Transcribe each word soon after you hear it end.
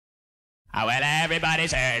Oh, well,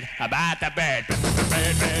 everybody's heard about the bird.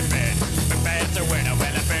 Bird, bird, bird. Bird's a word. Oh,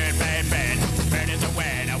 well, a bird, bird, bird. Bird is a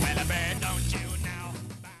word. Oh, well, a bird, don't you know?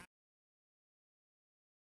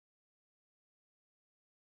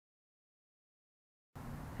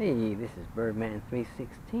 Hey, this is Birdman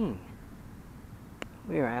 316.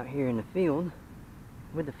 We are out here in the field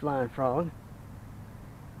with the flying frog,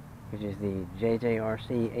 which is the jjrc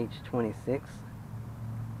h26.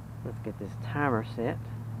 Let's get this timer set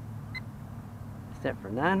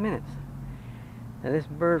for 9 minutes. Now this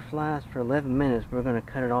bird flies for 11 minutes. We're going to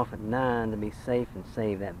cut it off at 9 to be safe and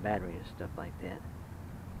save that battery and stuff like that.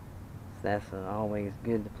 So that's always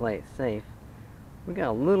good to play it safe. We got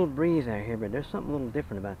a little breeze out here, but there's something a little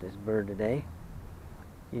different about this bird today.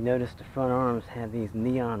 You notice the front arms have these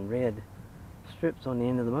neon red strips on the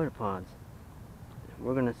end of the motorpods.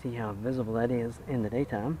 We're going to see how visible that is in the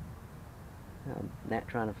daytime. Gnat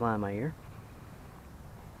trying to fly in my ear.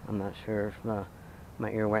 I'm not sure if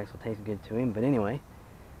my earwax will taste good to him, but anyway.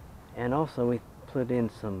 And also we put in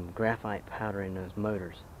some graphite powder in those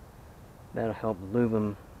motors. That'll help lube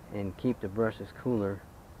them and keep the brushes cooler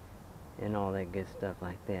and all that good stuff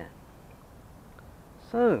like that.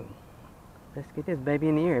 So, let's get this baby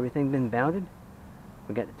in the air. Everything's been bounded.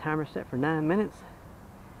 We got the timer set for 9 minutes.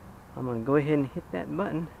 I'm going to go ahead and hit that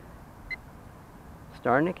button.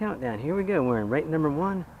 Starting the countdown. Here we go. We're in rate number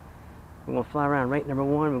 1. We're going to fly around rate number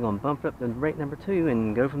 1. We're going to bump up to rate number 2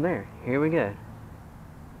 and go from there. Here we go.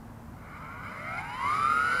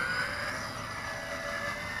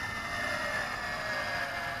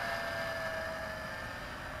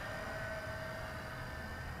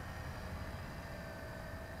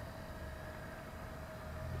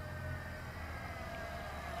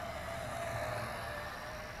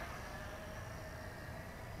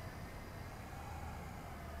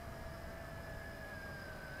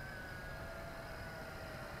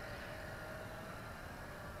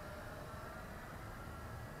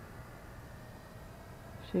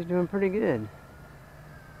 She's doing pretty good.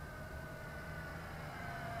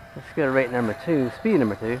 Let's go to rate number 2, speed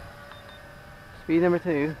number 2. Speed number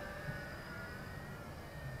 2.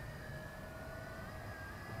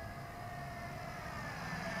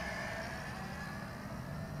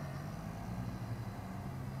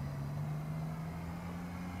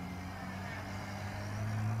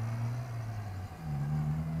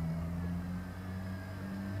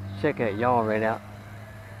 Check that yaw rate out.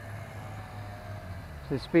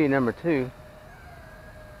 This is speed number 2.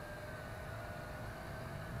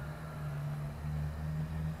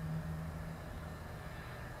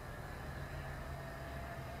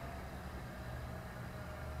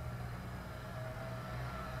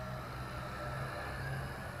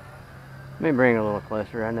 Let me bring her a little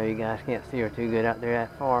closer. I know you guys can't see her too good out there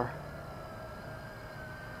that far.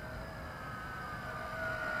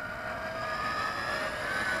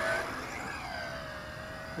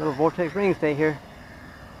 Little vortex ring stay here.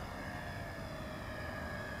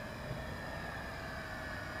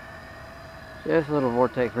 Just a little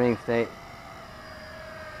vortex ring state.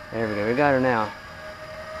 There we go. We got her now.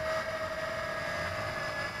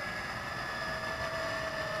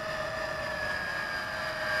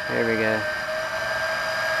 There we go.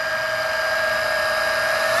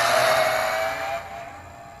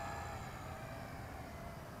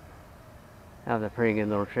 That was a pretty good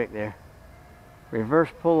little trick there. Reverse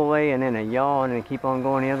pull away and then a yaw and then keep on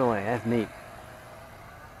going the other way. That's neat.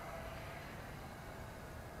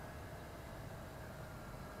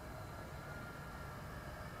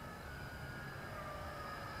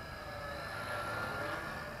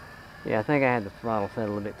 Yeah, I think I had the throttle set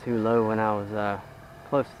a little bit too low when I was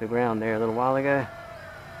close to the ground there a little while ago.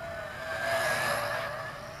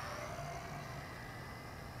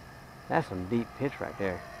 That's some deep pitch right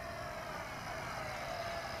there.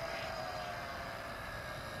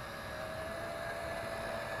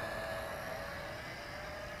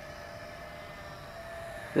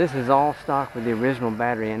 This is all stock with the original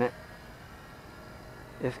battery in it.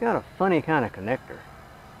 It's got a funny kind of connector.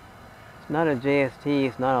 It's not a JST,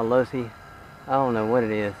 it's not a LOSI. I don't know what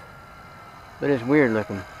it is, but it's weird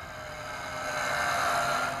looking.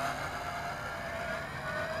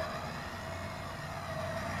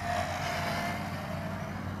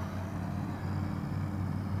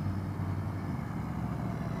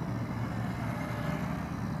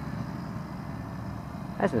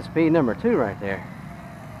 That's a speed number 2 right there.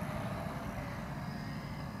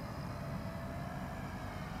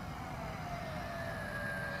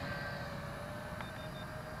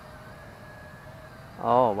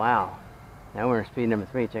 Oh wow. Now we're in speed number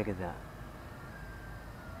 3. Check this out.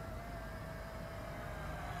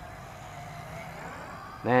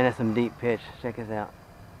 Man, that's some deep pitch. Check this out.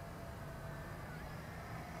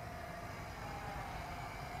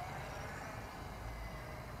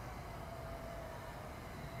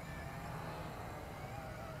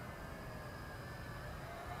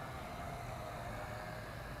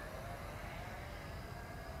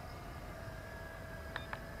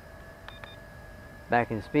 Back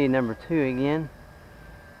in speed number 2 again.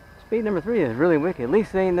 Speed number 3 is really wicked. At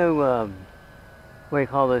least there ain't no, what do you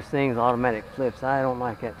call those things, automatic flips. I don't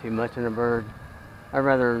like that too much in a bird. I'd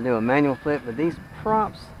rather do a manual flip, but these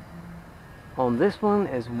props on this one,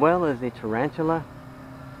 as well as the tarantula,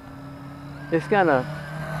 it's got a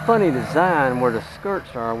funny design where the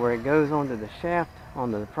skirts are, where it goes onto the shaft,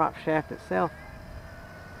 onto the prop shaft itself.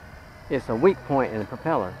 It's a weak point in the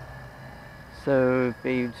propeller. So if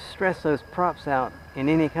you stress those props out in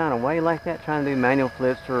any kind of way like that, trying to do manual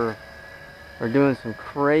flips or doing some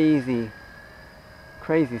crazy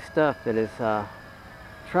stuff that it's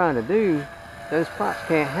trying to do, those props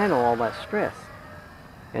can't handle all that stress.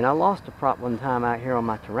 And I lost a prop one time out here on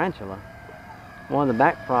my tarantula. One of the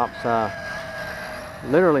back props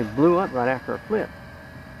literally blew up right after a flip,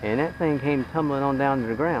 and that thing came tumbling on down to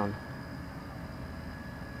the ground.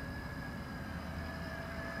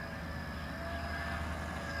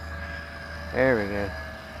 There we go.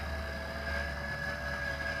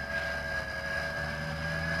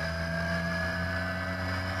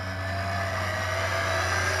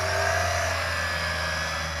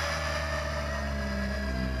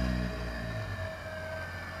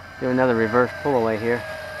 Do another reverse pull away here.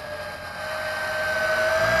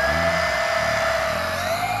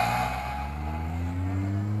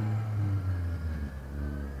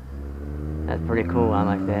 That's pretty cool. I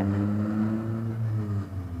like that.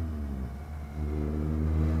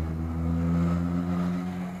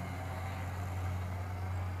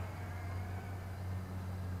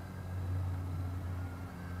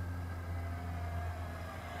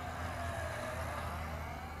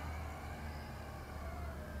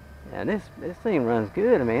 Yeah, this thing runs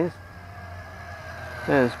good. I mean,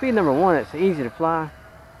 speed number 1, it's easy to fly.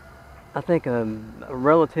 I think a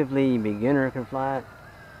relatively beginner can fly it,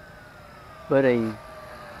 but a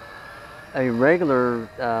regular,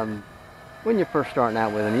 when you're first starting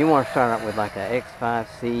out with them, you want to start out with like a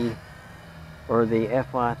X5C or the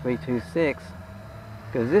FY326,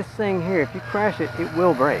 because this thing here, if you crash it, it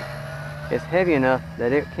will break. It's heavy enough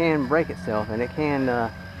that it can break itself, and it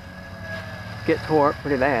can get tore up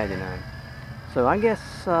pretty bad, you know. So I guess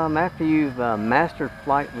after you've mastered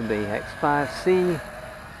flight with the X5C,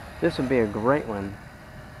 this would be a great one,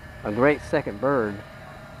 a great second bird,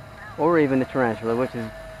 or even the tarantula, which is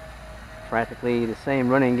practically the same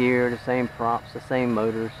running gear, the same props, the same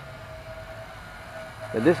motors.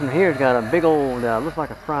 But this one here's got a big old, looks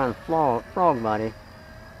like a flying frog body.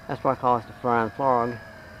 That's why I call it the flying frog.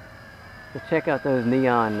 So check out those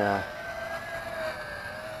neon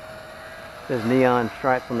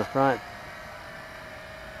stripes on the front.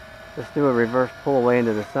 Let's do a reverse pull away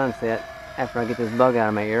into the sunset after I get this bug out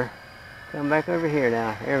of my ear. Come back over here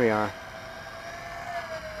now. Here we are.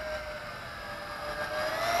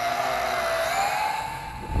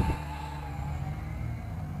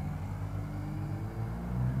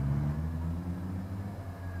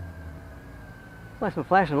 It's like some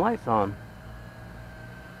flashing lights on.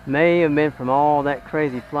 May have been from all that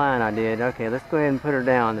crazy flying I did. Okay, let's go ahead and put her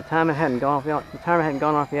down. The timer hadn't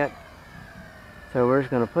gone off yet. So we're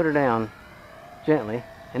just going to put her down gently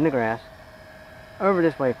in the grass, over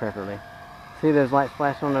this way preferably. See those lights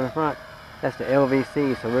flashing on in the front? That's the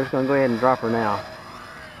LVC, so we're just going to go ahead and drop her now.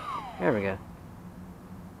 There we go.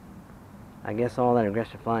 I guess all that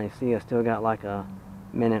aggressive flying, see I still got like a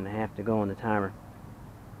minute and a half to go on the timer.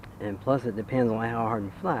 And plus it depends on how hard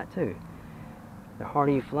you fly it too. The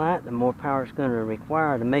harder you fly it, the more power it's going to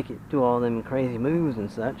require to make it do all them crazy moves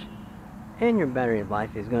and such. And your battery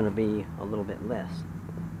life is going to be a little bit less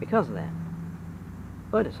because of that.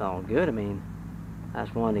 But it's all good. I mean, I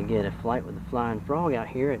just wanted to get a flight with the flying frog out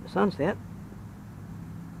here at the sunset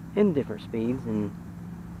in different speeds, and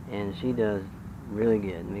she does really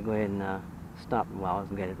good. Let me go ahead and stop a while and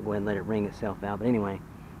go ahead and let it ring itself out. But anyway,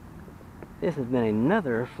 this has been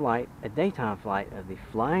another flight, a daytime flight of the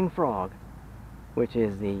flying frog, which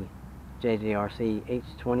is the jjrc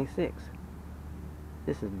h26.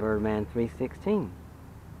 This is Birdman 316.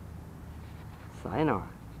 Sayonara.